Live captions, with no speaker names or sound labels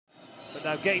But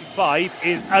now game 5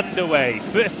 is underway.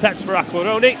 First touch for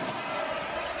Acquaroni.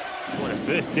 What a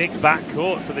first dig back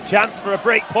court, so the chance for a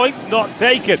break point not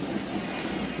taken.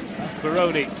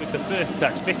 Acquaroni with the first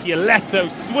touch. Michieletto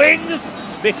swings.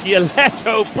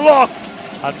 Michieletto blocked.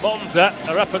 And Monza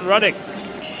are up and running.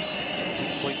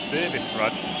 2-point service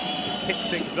run to kick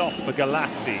things off for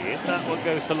Galassi. And that one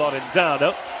goes to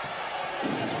Lorenzano.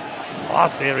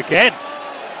 Mars there again.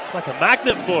 It's like a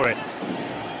magnet for it.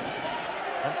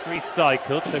 That's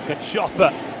recycled, so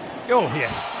Kachopper, oh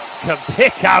yes, can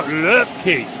pick out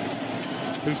Lurpke,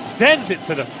 who sends it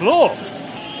to the floor.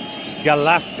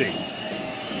 Galassi.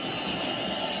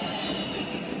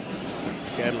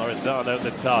 Again, Lorenzano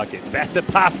the target. Better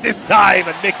pass this time,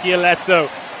 and Michieletto.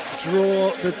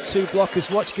 Draw the two blockers.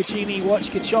 Watch Gagini,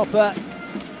 watch Kachopper.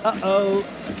 Uh-oh.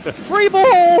 Free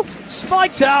ball!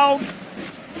 Spike down!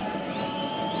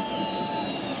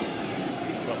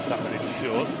 Drops that one in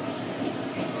short.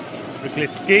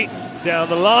 Ryglitsky down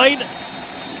the line.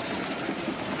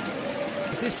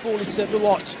 This ball is served to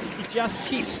watch. He just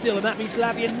keeps still, and that means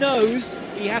Lavia knows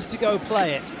he has to go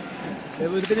play it. There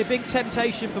would have been a big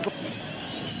temptation for...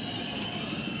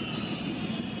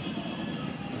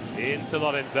 Into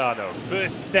Lorenzano.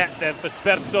 First set then for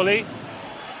Spertoli.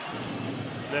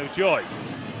 No joy.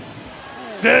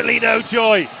 Certainly no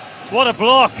joy. What a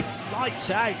block. Lights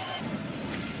out.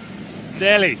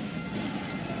 Nelly.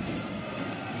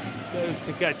 Goes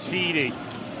to Gacchini.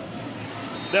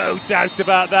 No doubt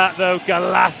about that though,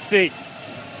 Galassi.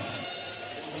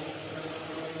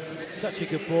 Such a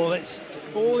good ball. It's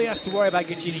all he has to worry about,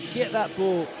 Gacchini. Get that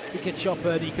ball to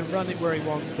Kachopper and he can run it where he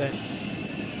wants then.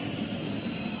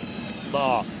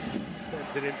 Mar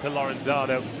sends it into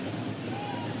Lorenzano.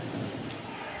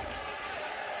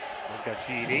 And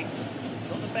Gacchini.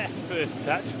 Not the best first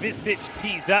touch. Visic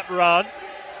tees up Ran.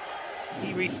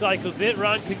 He recycles it.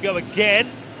 Ran can go again.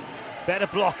 Better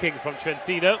blocking from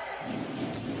Trentino.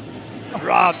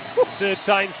 Ran, third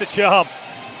time's the charm.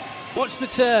 Watch the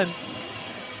turn.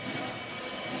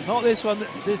 Not this one,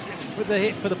 this for the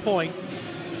hit for the point.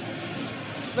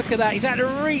 Look at that, he's out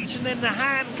of reach and then the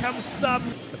hand comes thumb.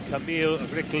 Kamil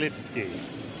Ryglitsky.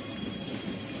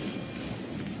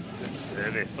 Good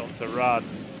service onto Ran.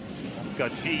 That's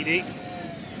Gacchini.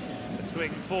 The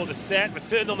swing for the set.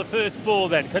 Return on the first ball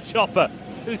then. Kachopper.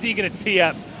 Who's he going to tee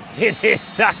up? It is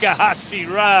Takahashi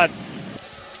Ran.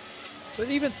 But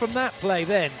even from that play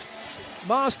then,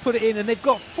 Mars put it in and they've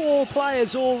got 4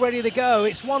 players all ready to go.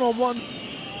 It's one-on-one.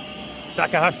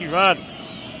 Takahashi Ran.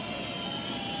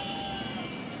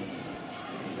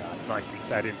 That's nicely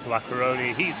fed into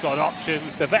Acquaroni. He's got options.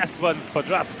 The best ones for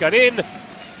Draskarin.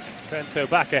 Trento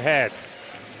back ahead.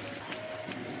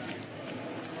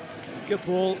 Good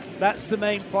ball. That's the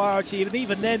main priority. And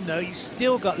even then, though, you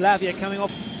still got Lavia coming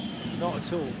off. Not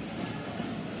at all.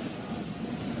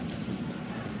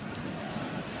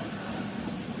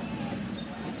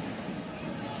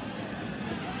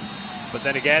 But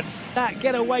then again, that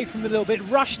get away from the little bit,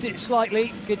 rushed it slightly,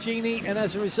 Gagini, and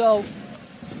as a result,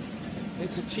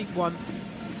 it's a cheap one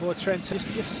for Trent.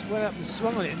 Just went up and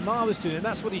swung on it, and Mar was doing it, and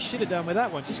that's what he should have done with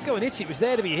that one. Just go and hit it. It was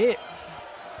there to be hit.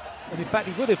 And in fact,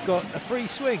 he would have got a free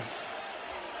swing.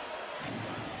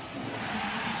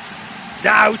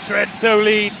 now Trento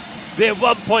lead. They're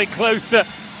 1 point closer.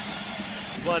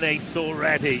 One ace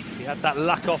already. He had that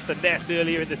luck off the net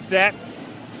earlier in the set.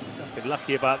 Nothing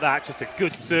lucky about that, just a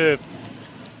good serve.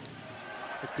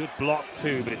 A good block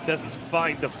too, but it doesn't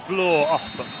find the floor.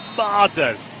 Oh, but Mar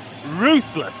does.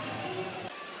 Ruthless.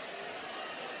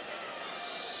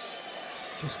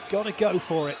 Just got to go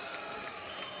for it.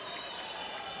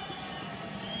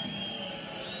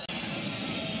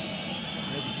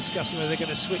 They're discussing whether they're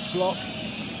going to switch block.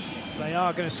 They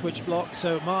are going to switch block,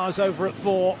 so Mar's over at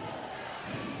 4.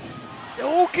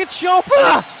 Oh,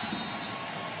 Kachopper!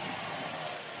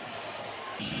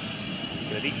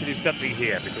 Going to need to do something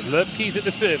here because Lurpke's at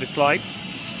the service line.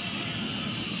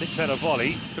 Vero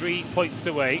Volley 3 points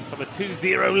away from a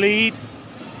 2-0 lead.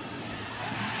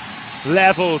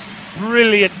 Levelled.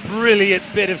 Brilliant, brilliant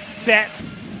bit of set.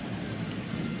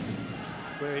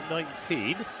 We're in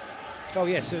 19. Oh,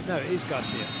 yes, so no, it is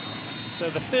Garcia. So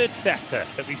the third setter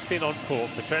that we've seen on court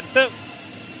for Trento.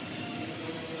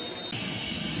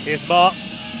 Here's Mar.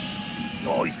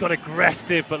 Oh, he's got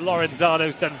aggressive, but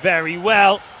Lorenzano's done very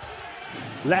well.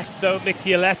 Less so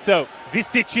Michieletto.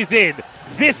 Visic is in.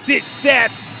 Visic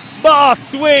sets. Mar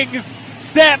swings.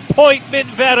 Set point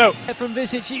Minvero. From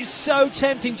Visic, it's so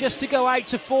tempting just to go out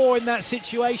to 4 in that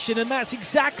situation, and that's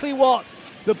exactly what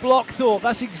the block thought.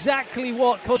 That's exactly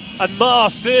what... And Mar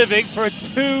serving for a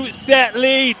 2-set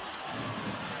lead.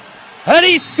 And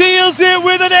he seals it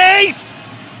with an ace!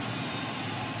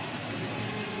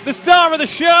 the star of the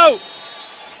show,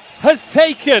 has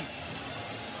taken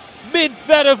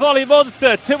Vero Volley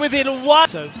Monza to within one.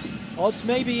 So, odds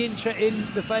maybe in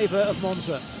the favour of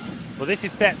Monza. Well, this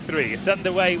is set 3. It's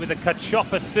underway with a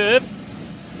Cacioppa serve.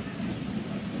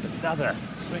 It's another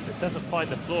swing that doesn't find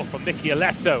the floor from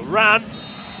Micheletto. Ran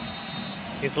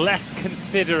is less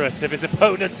considerate of his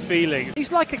opponent's feelings.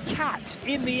 He's like a cat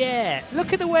in the air.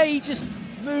 Look at the way he just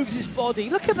moves his body.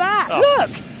 Look at that. Oh.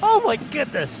 Look. Oh my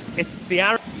goodness. It's the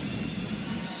arrow.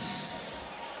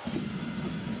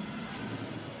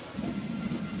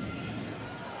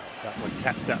 That one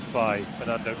kept up by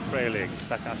Fernando Freyling.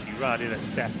 Takahashi ran in a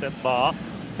setter. Ma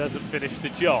doesn't finish the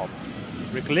job.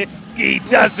 Riglitsky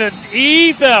doesn't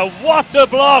either. What a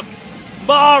block!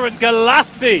 Ma and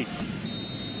Galassi.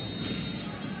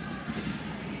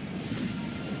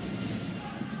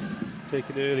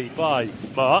 Taken early by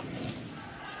Ma.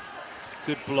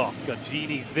 Good block.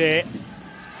 Gagini's there.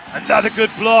 Another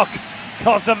good block.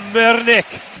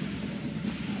 Kozamernik.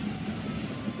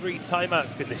 3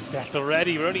 timeouts in this set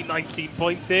already. We're only 19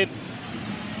 points in.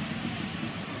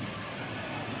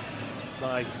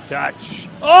 Nice touch.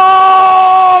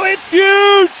 Oh, it's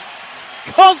huge!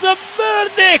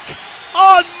 Kozamernik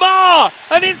on Ma,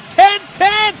 and it's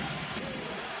 10-10.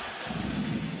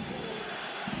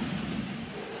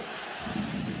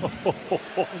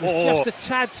 It was just a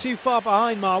tad too far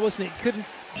behind Ma, wasn't it? Couldn't.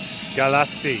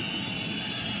 Galassi.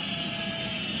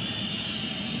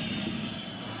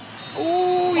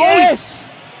 Oh, yes!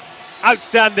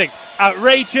 Outstanding.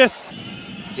 Outrageous.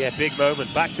 Yeah, big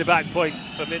moment. Back-to-back points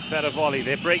for Vero Volley.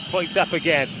 Their break points up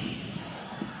again.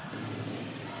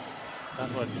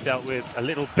 That one dealt with a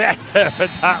little better,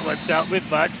 and that one dealt with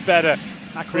much better.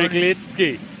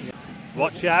 Riglitsky.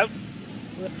 Watch out.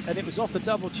 And it was off the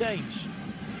double change.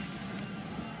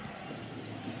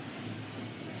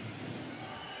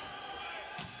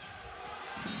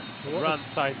 Run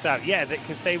sides out. Yeah,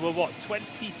 because they were, what,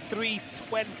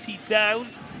 23-20 down?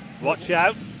 Watch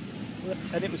out.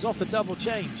 And it was off the double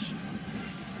change.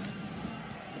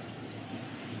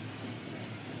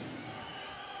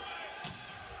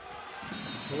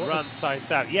 Run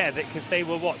sides out. Yeah, because they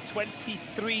were, what,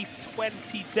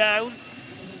 23-20 down?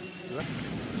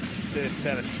 Third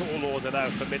set, a tall order now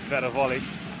for Vero Volley.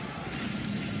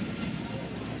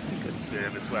 Good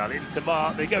serve as well. Into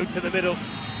Mark, they go to the middle.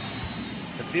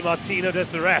 And Di Martino does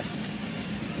the rest.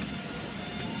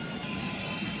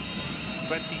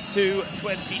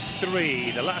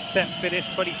 22-23. The last set finished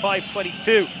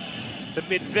 25-22 to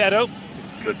Vero.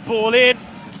 It's a good ball in.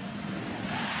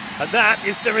 And that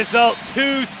is the result.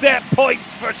 2 set points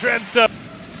for Trento.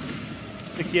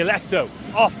 Micheletto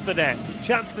off the net.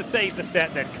 Chance to save the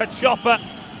set then. Cacioppa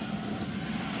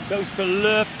goes to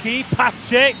Lerpke.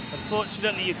 Pache.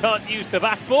 Unfortunately, you can't use the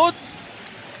backboards.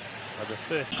 And the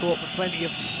first Caught, but plenty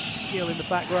of skill in the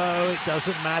back row. It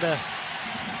doesn't matter.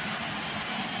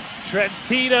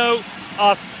 Trentino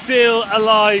are still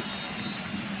alive.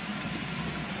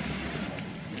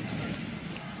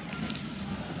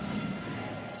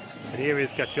 And here is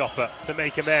Cacioppa to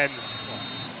make amends.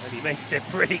 And he makes it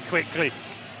pretty quickly.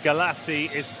 Galassi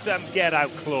is some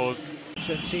get-out clause.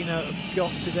 Trentino have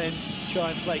got to then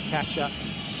try and play catch-up.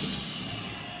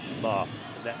 Ma,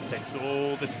 and that takes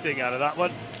all the sting out of that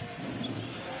one.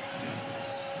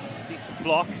 Decent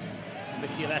block.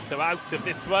 Micheletto out of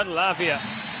this one. Lavia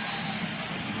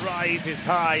rises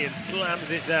high and slams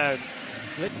it down.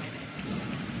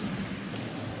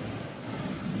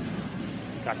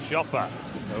 Cacioppa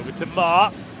over to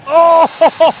Ma.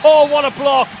 Oh, what a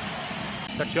block!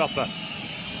 Cacioppa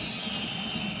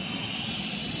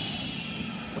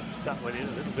puts that one in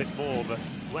a little bit more, but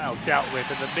well dealt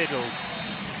with in the middles.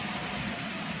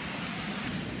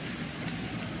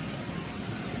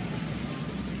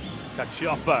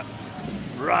 Cacioppa,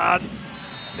 run.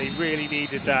 They really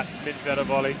needed that, Vero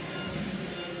Volley.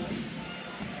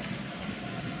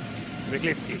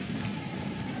 Riglitsky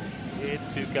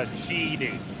into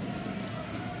Gagini.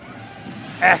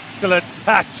 Excellent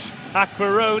touch.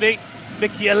 Acquaroni,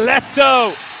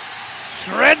 Micheletto.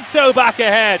 Trento back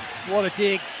ahead. What a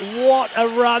dig. What a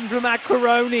run from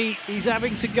Acquaroni. He's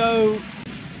having to go.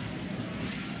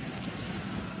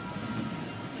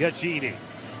 Gagini,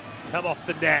 come off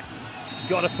the net.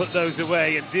 Got to put those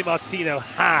away, and Di Martino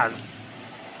has.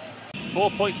 4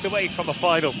 points away from a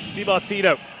final. Di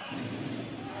Martino.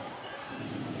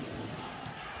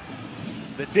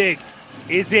 The dig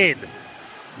is in.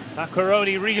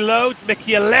 Acquaroni reloads.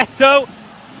 Micheletto.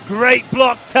 Great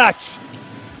block touch.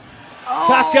 Oh.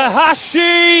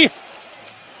 Takahashi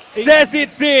says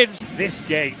it's in. This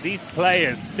game, these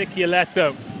players.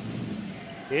 Micheletto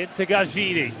into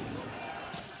Gagini.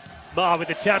 Ma with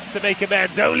the chance to make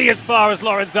amends, only as far as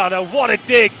Lorenzano. What a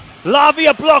dig!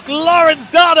 Lavia block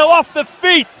Lorenzano off the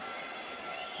feet!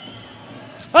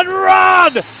 And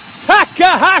Ran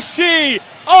Takahashi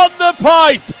on the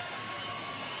pipe!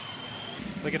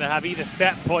 We're going to have either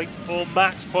set point or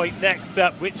match point next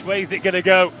up. Which way is it going to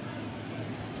go?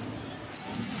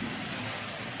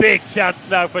 Big chance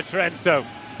now for Trento.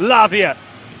 Lavia.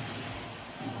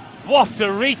 What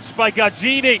a reach by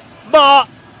Gagini. Ma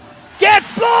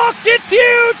gets blocked. It's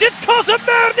huge. It's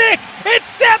Kozamernik. It's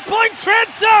set point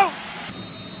Trento.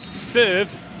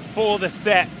 Serves for the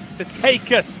set to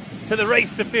take us to the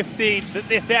race to 15 that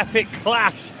this epic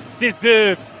clash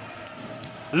deserves.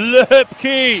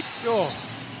 Lepke. Oh.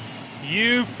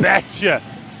 You betcha.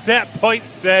 Set point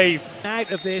saved.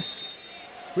 Out of this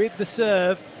with the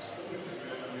serve.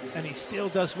 And he still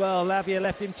does well. Lavia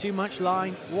left him too much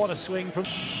line. What a swing from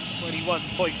 21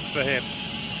 points for him.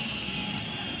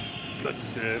 Good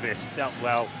service. Dealt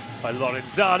well by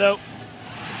Lorenzano.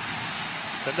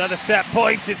 Another set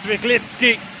point. It's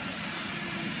Riglitsky.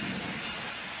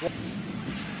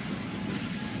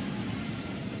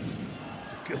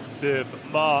 Good serve.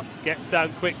 Ma gets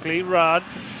down quickly. Ran.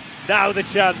 Now the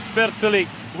chance. Bertoli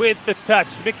with the touch.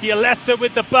 Michieletta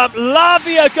with the bump.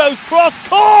 Lavia goes cross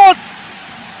court.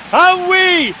 And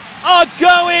we are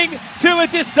going to a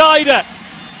decider.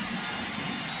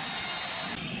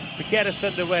 To get us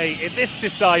underway in this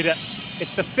decider,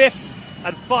 it's the fifth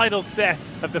and final set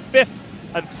of the fifth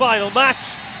and final match.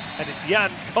 And it's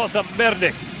Jan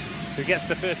Kozamernik who gets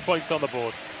the first points on the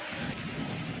board.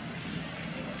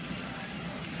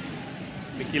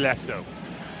 Michiletto.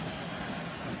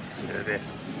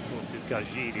 Service. Forces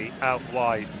Gagini out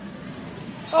wide.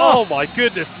 Oh my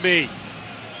goodness me.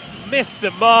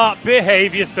 Mr. Ma,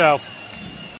 behave yourself.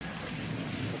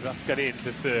 Rascanin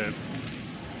to serve.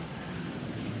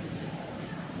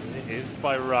 It is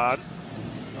by Ran.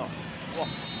 Oh, what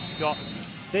a shot.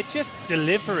 They're just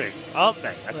delivering, aren't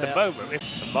they, at the moment? With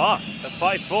Ma at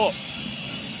 5-4.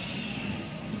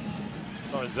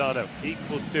 Lorenzano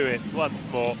equal to it once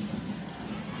more.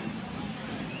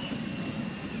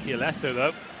 Gioletto,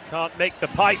 though, can't make the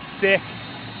pipe stick.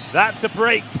 That's a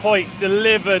break point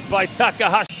delivered by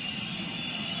Takahashi.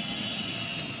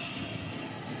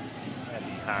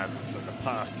 Hands, but the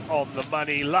pass on the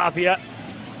money. Lavia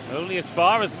only as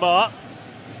far as Ma.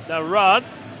 Now Ran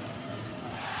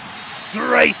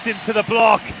straight into the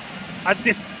block and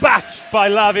dispatched by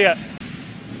Lavia.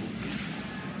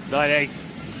 9-8.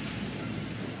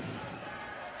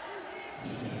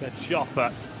 The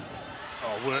chopper.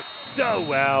 Oh, worked so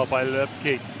well by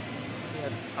Lepke.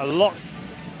 A lot.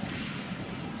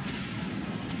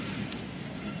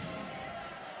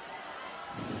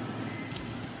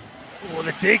 Oh,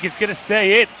 the dig is going to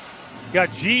stay in.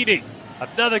 Gagini,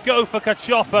 another go for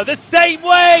Cacioppa, the same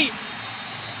way!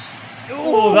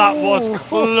 Oh, that was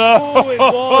close! Oh, it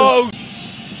was.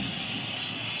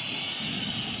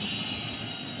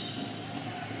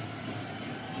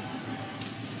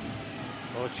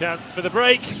 More chance for the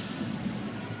break.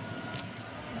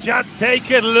 Chance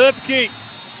taken, Lepke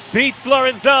beats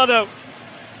Lorenzano.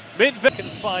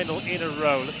 Mid-second final in a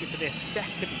row, looking for their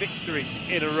second victory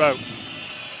in a row.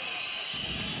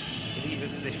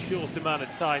 Even in this short amount of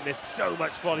time, there's so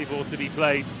much volleyball to be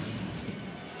played.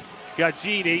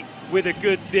 Gagini with a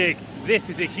good dig. This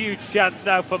is a huge chance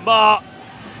now for Ma.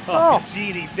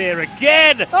 Gagini's there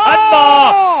again. And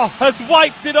Ma has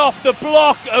wiped it off the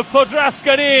block of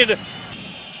Podraskanin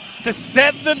to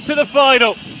send them to the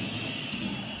final.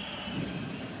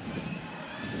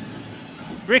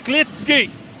 Riglitsky.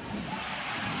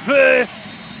 First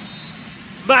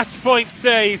match point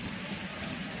saved.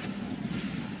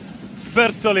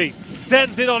 Bertoli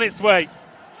sends it on its way.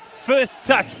 First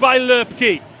touch by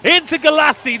Lepke. Into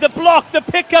Galassi. The block, the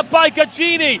pickup by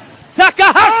Gagini.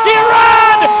 Takahashi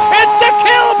ran! It's a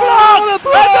kill block!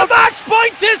 And the match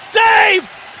point is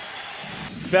saved!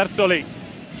 Bertoli.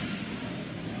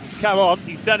 Come on,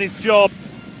 he's done his job.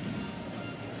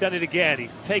 He's done it again.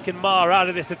 He's taken Ma out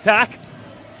of this attack.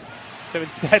 So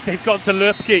instead they've gone to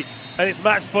Lepke. And it's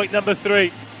match point number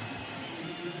 3.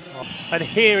 And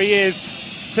here he is,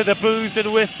 to the boos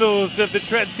and whistles of the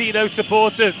Trentino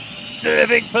supporters,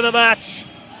 serving for the match.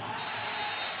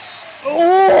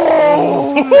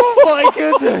 Oh my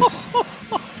goodness!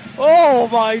 Oh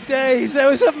my days! There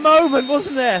was a moment,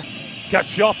 wasn't there?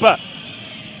 Cacioppa.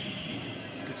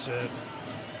 Good serve.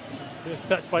 First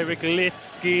touch by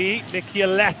Riglitsky,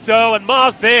 Michielletto, and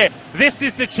Ma's there. This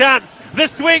is the chance. The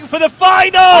swing for the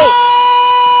final.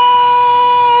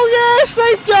 Oh yes,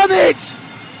 they've done it!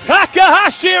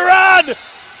 Takahashi Ran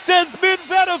sends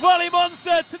Vero Volley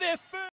Monza to their